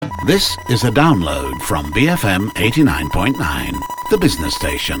This is a download from BFM 89.9, the business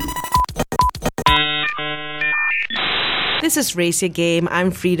station. This is Race Your Game. I'm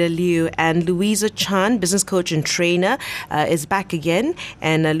Frida Liu, and Louisa Chan, business coach and trainer, is back again.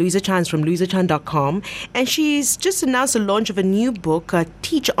 And Louisa Chan is from louisachan.com. And she's just announced the launch of a new book,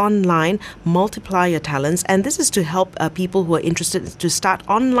 Teach Online, Multiply Your Talents. And this is to help people who are interested to start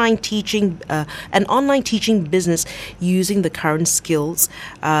online teaching, an online teaching business using the current skills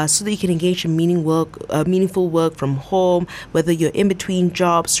so that you can engage in meaningful work from home, whether you're in between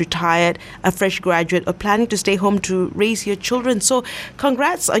jobs, retired, a fresh graduate, or planning to stay home to raise your children. So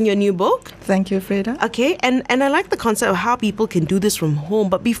congrats on your new book. Thank you, Frida. Okay, and I like the concept of how people can do this from home.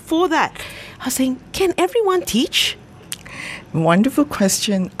 But before that, I was saying, can everyone teach? Wonderful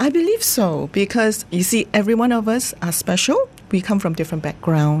question. I believe so, because you see, every one of us are special. We come from different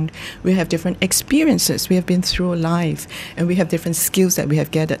background. We have different experiences. We have been through life, and we have different skills that we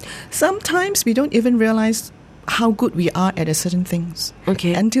have gathered. Sometimes we don't even realize how good we are at a certain things.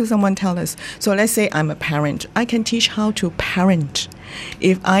 Okay. Until someone tells us. So let's say I'm a parent. I can teach how to parent.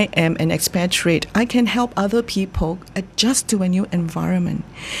 If I am an expatriate, I can help other people adjust to a new environment.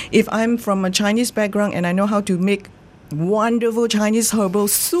 If I'm from a Chinese background and I know how to make wonderful Chinese herbal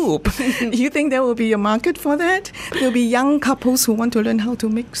soup, you think there will be a market for that? There will be young couples who want to learn how to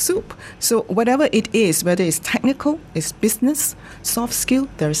make soup. So whatever it is, whether it's technical, it's business, soft skill,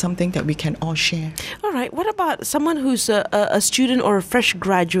 there is something that we can all share. All right. What about someone who's a student or a fresh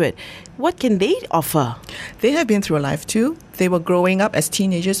graduate? What can they offer? They have been through life too. They were growing up as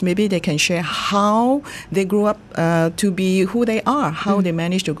teenagers. Maybe they can share how they grew up to be who they are, how they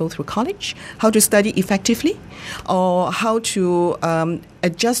managed to go through college, how to study effectively, or how to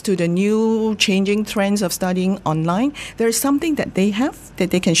adjust to the new changing trends of studying online. There is something that they have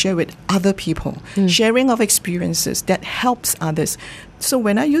that they can share with other people. Sharing of experiences that helps others. So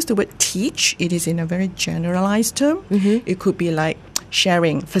when I use the word teach, it is in a very generalized term. It could be like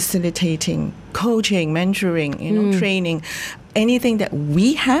sharing, facilitating, coaching, mentoring, training. Anything that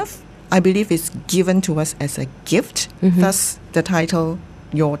we have, I believe, is given to us as a gift. Thus, the title,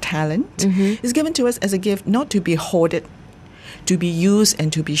 Your Talent, is given to us as a gift, not to be hoarded, to be used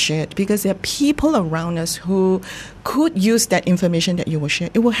and to be shared. Because there are people around us who could use that information that you will share.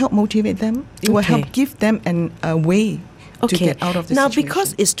 It will help motivate them. It will help give them a way to get out of the situation. Now,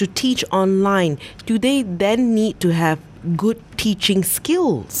 because it's to teach online, do they then need to have good teaching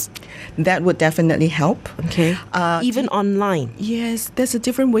skills? That would definitely help. Okay. Even online? Yes, there's a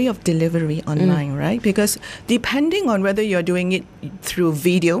different way of delivery online, right? Because depending on whether you're doing it through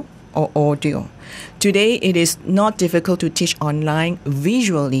video or audio. Today, it is not difficult to teach online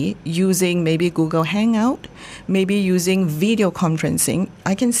visually using maybe Google Hangout, maybe using video conferencing.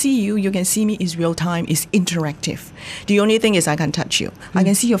 I can see you, you can see me, is real time, is interactive. The only thing is I can touch you. I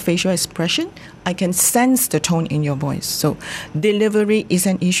can see your facial expression. I can sense the tone in your voice. So delivery is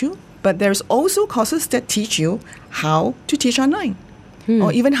an issue, but there's also courses that teach you how to teach online.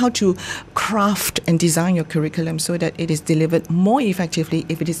 Or even how to craft and design your curriculum so that it is delivered more effectively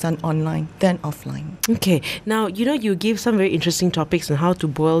if it is done online than offline. Okay. Now, you gave some very interesting topics on how to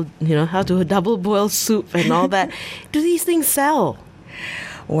boil, how to double boil soup and all that. Do these things sell?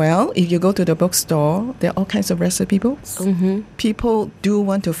 Well, if you go to the bookstore, there are all kinds of recipe books. People do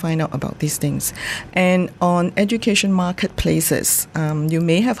want to find out about these things. And on education marketplaces, you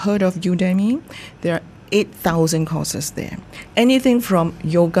may have heard of Udemy. There are 8,000 courses there. Anything from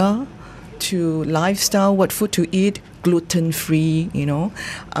yoga to lifestyle, what food to eat, gluten-free,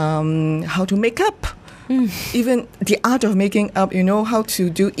 how to make up. Even the art of making up, how to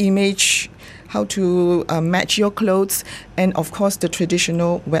do image, how to match your clothes, and of course the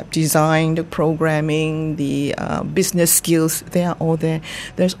traditional web design, the programming, the business skills, they are all there.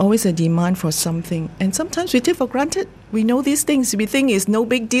 There's always a demand for something, and sometimes we take for granted. We know these things, we think it's no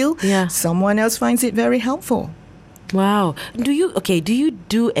big deal. Yeah. Someone else finds it very helpful. Wow. Do you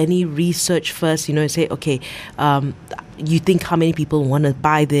do any research first, say, you think how many people want to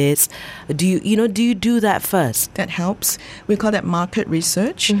buy this? Do you do that first? That helps. We call that market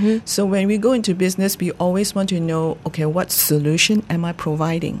research. So when we go into business, we always want to know, what solution am I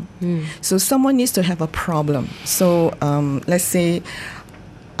providing? So someone needs to have a problem. So let's say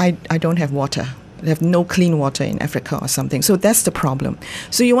I don't have water. They have no clean water in Africa or something. So that's the problem.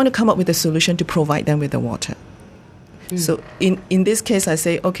 So you want to come up with a solution to provide them with the water. So in this case, I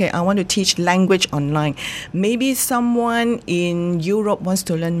say, I want to teach language online. Maybe someone in Europe wants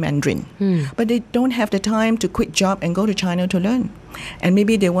to learn Mandarin, but they don't have the time to quit job and go to China to learn. And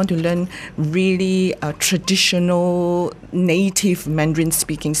maybe they want to learn really traditional native Mandarin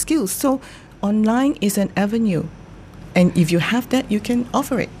speaking skills. So online is an avenue. And if you have that, you can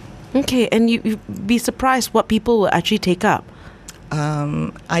offer it. Okay, and you'd be surprised what people will actually take up.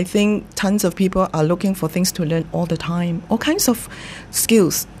 I think tons of people are looking for things to learn all the time, all kinds of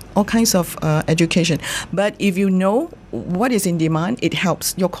skills, all kinds of education. But if you know what is in demand, it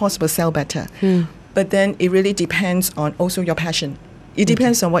helps. Your course will sell better. But then it really depends on also your passion. It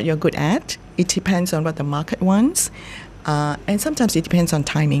depends on what you're good at. It depends on what the market wants. And sometimes it depends on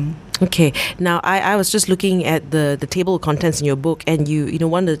timing. Okay. Now, I was just looking at the table of contents in your book, and you know,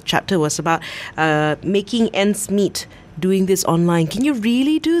 one of the chapter was about making ends meet, doing this online. Can you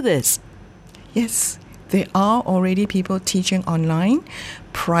really do this? Yes. There are already people teaching online,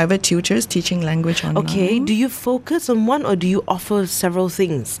 private tutors teaching language online. Okay. Do you focus on one or do you offer several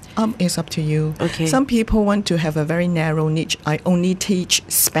things? It's up to you. Okay. Some people want to have a very narrow niche. I only teach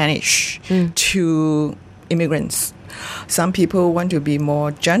Spanish to immigrants. Some people want to be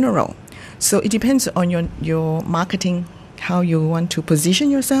more general. So it depends on your marketing, how you want to position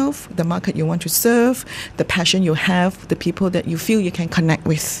yourself, the market you want to serve, the passion you have, the people that you feel you can connect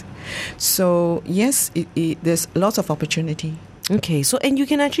with. So yes, there's lots of opportunity. Okay, so and you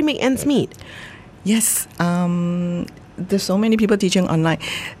can actually make ends meet. Yes, there's so many people teaching online.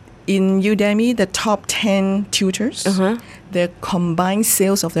 In Udemy, the top 10 tutors, their combined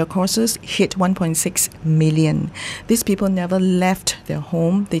sales of their courses hit 1.6 million. These people never left their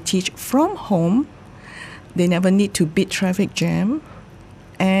home. They teach from home. They never need to beat traffic jam.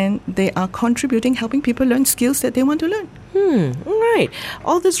 And they are contributing, helping people learn skills that they want to learn. All right.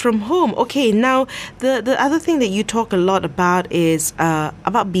 All this from home. Okay, now the other thing that you talk a lot about is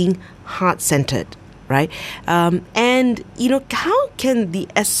about being heart-centered, right? And, you know, how can the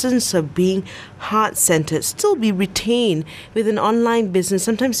essence of being heart-centered still be retained with an online business?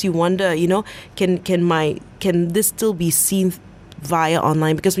 Sometimes you wonder, you know, can this still be seen via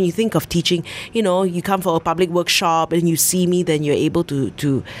online? Because when you think of teaching, you know, you come for a public workshop and you see me, then you're able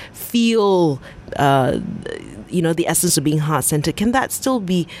to feel you know, the essence of being heart-centered. Can that still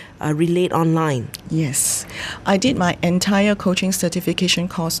be relayed online? Yes. I did my entire coaching certification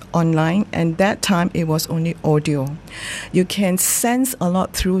course online, and that time it was only audio. You can sense a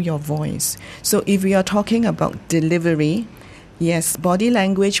lot through your voice. So if we are talking about delivery, yes, body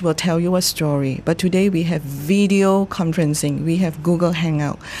language will tell you a story. But today we have video conferencing. We have Google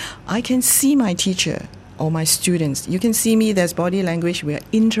Hangout. I can see my teacher or my students. You can see me, there's body language. We are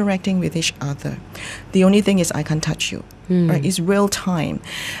interacting with each other. The only thing is I can't touch you. Right? It's real time.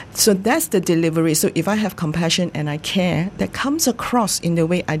 So that's the delivery. So if I have compassion and I care, that comes across in the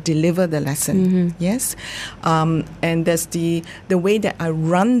way I deliver the lesson. Yes? And that's the way that I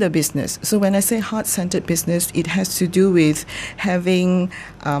run the business. So when I say heart-centered business, it has to do with having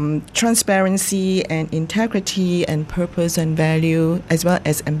transparency and integrity and purpose and value, as well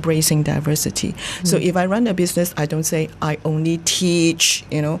as embracing diversity. So if I run a business, I don't say I only teach,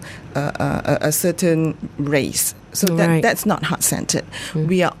 you know, a certain race. So that's not heart-centered.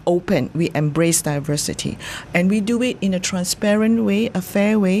 We are open. We embrace diversity. And we do it in a transparent way, a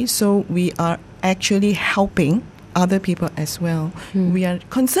fair way, so we are actually helping other people as well. We are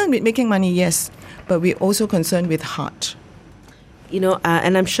concerned with making money, yes, but we're also concerned with heart. You know,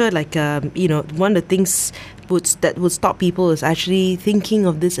 and I'm sure, like, you know, one of the things that would stop people is actually thinking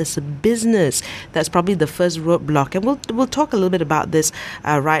of this as a business. That's probably the first roadblock. And we'll talk a little bit about this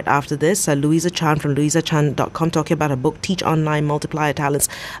right after this. Louisa Chan from louisachan.com talking about her book, Teach Online, Multiply Your Talents.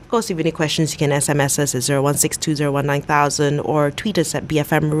 Of course, if you have any questions, you can SMS us at 0162019,000 or tweet us at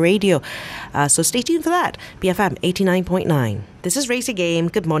BFM Radio. So stay tuned for that. BFM 89.9. This is Race Game.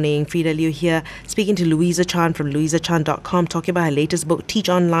 Good morning. Frida Liu here, speaking to Louisa Chan from louisachan.com, talking about her latest book, Teach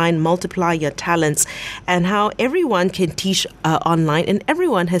Online, Multiply Your Talents, and how everyone can teach online and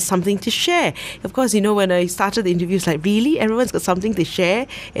everyone has something to share. Of course, you know, when I started the interview, it's like, really? Everyone's got something to share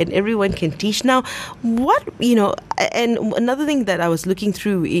and everyone can teach? Now, what, you know, and another thing that I was looking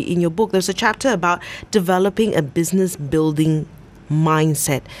through in your book, there's a chapter about developing a business building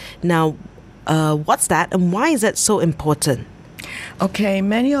mindset. Now, what's that and why is that so important? Okay,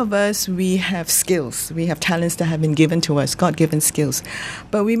 many of us, we have skills. We have talents that have been given to us, God-given skills.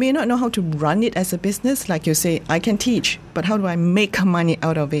 But we may not know how to run it as a business. Like you say, I can teach, but how do I make money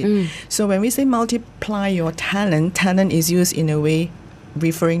out of it? So when we say multiply your talent, talent is used in a way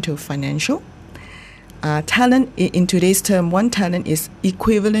referring to financial. Talent, in today's term, one talent is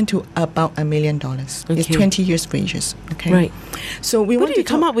equivalent to about $1 million. Okay. It's 20 years wages. Okay, right. So we Where want do you to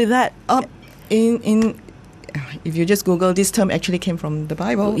come up with that? If you just Google, this term actually came from the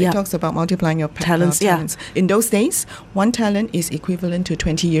Bible. It talks about multiplying your talents. In those days, one talent is equivalent to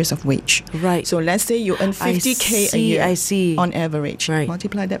 20 years of wage. Right. So let's say you earn 50K a year on average. Right.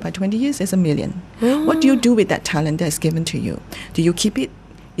 Multiply that by 20 years, it's $1 million. What do you do with that talent that's given to you? Do you keep it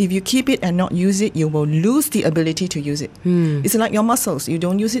If you keep it and not use it, you will lose the ability to use it. It's like your muscles. You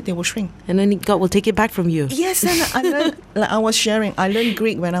don't use it, they will shrink. And then God will take it back from you. Yes, and I learned, like I was sharing, I learned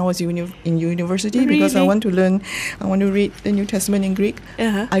Greek when I was in university because I want to read the New Testament in Greek.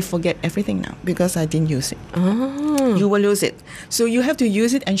 I forget everything now because I didn't use it. You will lose it. So you have to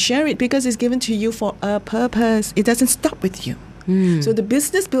use it and share it because it's given to you for a purpose. It doesn't stop with you. So the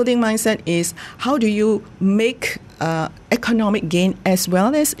business building mindset is how do you make economic gain as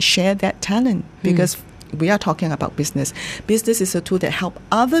well as share that talent, because we are talking about business. Business is a tool that helps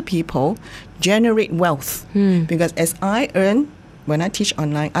other people generate wealth. Because as I earn, when I teach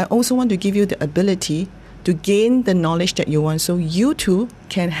online, I also want to give you the ability to gain the knowledge that you want so you too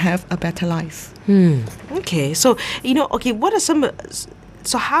can have a better life. Okay, so, what are some...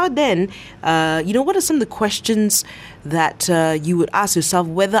 So how then, what are some of the questions that you would ask yourself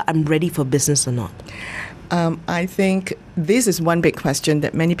whether I'm ready for business or not? I think this is one big question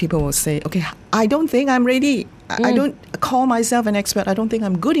that many people will say, okay, I don't think I'm ready. I don't call myself an expert. I don't think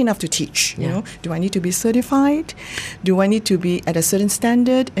I'm good enough to teach. You know, do I need to be certified? Do I need to be at a certain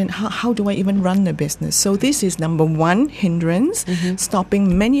standard? And how do I even run a business? So this is number one hindrance,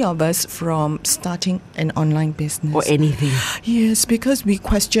 stopping many of us from starting an online business. Or anything. Yes, because we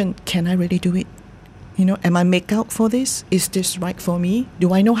question, can I really do it? Am I make out for this? Is this right for me?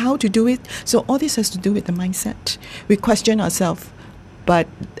 Do I know how to do it? So all this has to do with the mindset. We question ourselves, but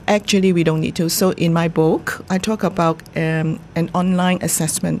actually we don't need to. So in my book, I talk about an online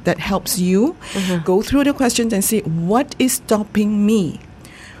assessment that helps you go through the questions and see what is stopping me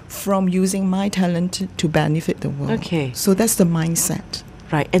from using my talent to benefit the world. Okay. So that's the mindset.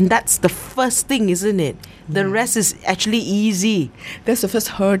 Right, and that's the first thing, isn't it? The rest is actually easy. That's the first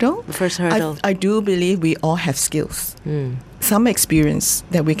hurdle. The first hurdle. I do believe we all have skills, some experience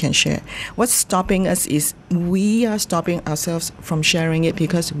that we can share. What's stopping us is we are stopping ourselves from sharing it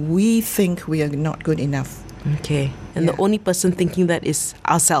because we think we are not good enough. Okay, and the only person thinking that is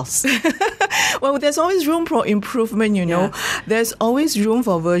ourselves. Well, there's always room for improvement, There's always room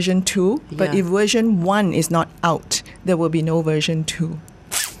for version 2, but if version 1 is not out, there will be no version 2.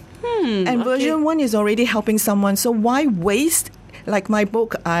 And version 1 is already helping someone, so why waste? Like my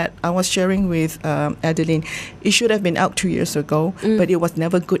book, I was sharing with Adeline, it should have been out 2 years ago, but it was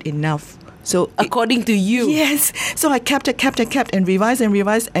never good enough. So according to you? Yes. So I kept and revised,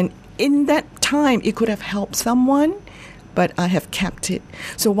 and in that time, it could have helped someone, but I have kept it.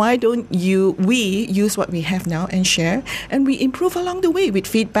 So why don't we use what we have now and share, and we improve along the way with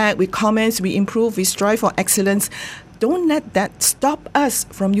feedback, with comments, we improve, we strive for excellence. Don't let that stop us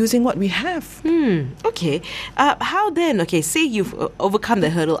from using what we have. Okay. How then? Okay, say you've overcome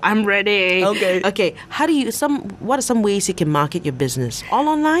the hurdle. I'm ready. Okay. What are some ways you can market your business? All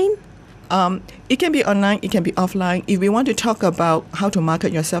online? It can be online, it can be offline. If we want to talk about how to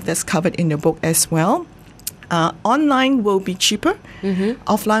market yourself, that's covered in the book as well. Online will be cheaper.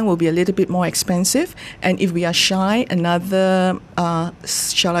 Offline will be a little bit more expensive. And if we are shy, another,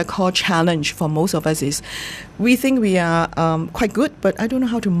 shall I call challenge for most of us is we think we are quite good, but I don't know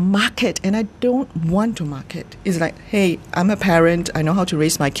how to market, and I don't want to market. It's like, hey, I'm a parent, I know how to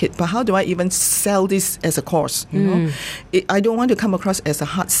raise my kid, but how do I even sell this as a course? I don't want to come across as a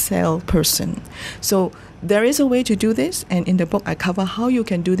hard sell person. So there is a way to do this, and in the book I cover how you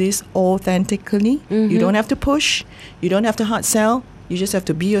can do this authentically. You don't have to push, you don't have to hard sell, you just have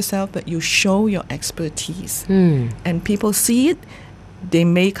to be yourself, but you show your expertise. And people see it, they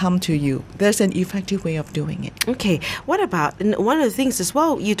may come to you. There's an effective way of doing it. Okay. What about, and one of the things as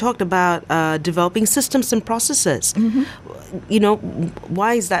well, you talked about developing systems and processes.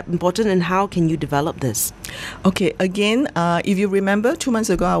 Why is that important, and how can you develop this? Okay, again, if you remember, 2 months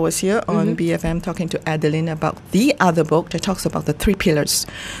ago I was here on BFM talking to Adeline about the other book that talks about the 3 pillars.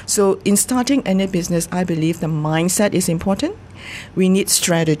 So in starting any business, I believe the mindset is important. We need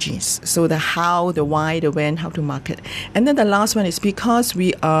strategies. So the how, the why, the when, how to market. And then the last one is because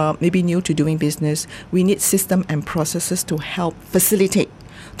we are maybe new to doing business, we need system and processes to help facilitate,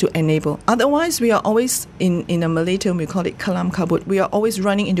 to enable. Otherwise, we are always, in a Malay term, we call it kalam kabut. We are always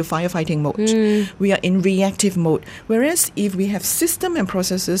running into firefighting mode. We are in reactive mode. Whereas if we have system and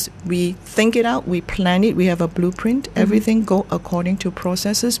processes, we think it out, we plan it, we have a blueprint, everything go according to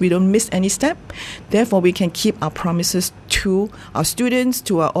processes. We don't miss any step. Therefore, we can keep our promises to our students,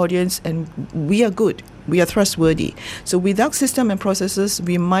 to our audience, and we are good. We are trustworthy. So without system and processes,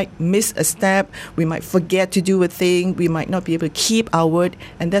 we might miss a step, we might forget to do a thing, we might not be able to keep our word,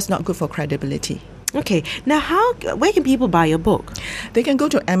 and that's not good for credibility. Okay. Now, where can people buy your book? They can go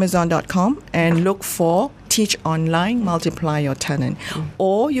to Amazon.com and look for Teach Online, Multiply Your Talent.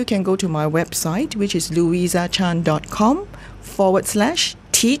 Or you can go to my website, which is louisachan.com,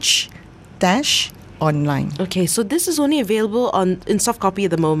 books.com/teach-online. Okay, so this is only available in soft copy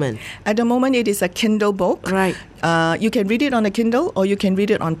at the moment. At the moment, it is a Kindle book. Right. You can read it on a Kindle, or you can read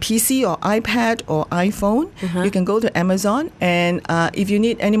it on PC or iPad or iPhone. You can go to Amazon, and if you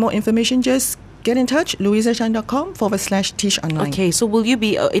need any more information, just get in touch, louisachan.com/teach-online. Okay, so will you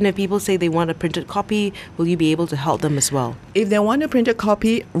be, if people say they want a printed copy, will you be able to help them as well? If they want a printed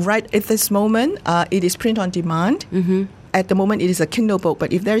copy, right at this moment, it is print on demand. At the moment, it is a Kindle book,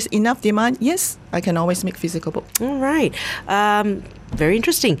 but if there is enough demand, yes, I can always make physical book. All right. Very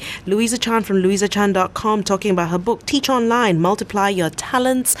interesting. Louisa Chan from louisachan.com talking about her book, Teach Online, Multiply Your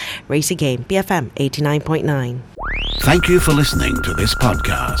Talents. Race a Game, BFM 89.9. Thank you for listening to this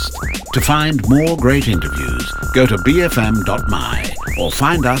podcast. To find more great interviews, go to bfm.my or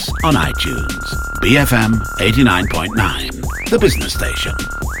find us on iTunes. BFM 89.9, the business station.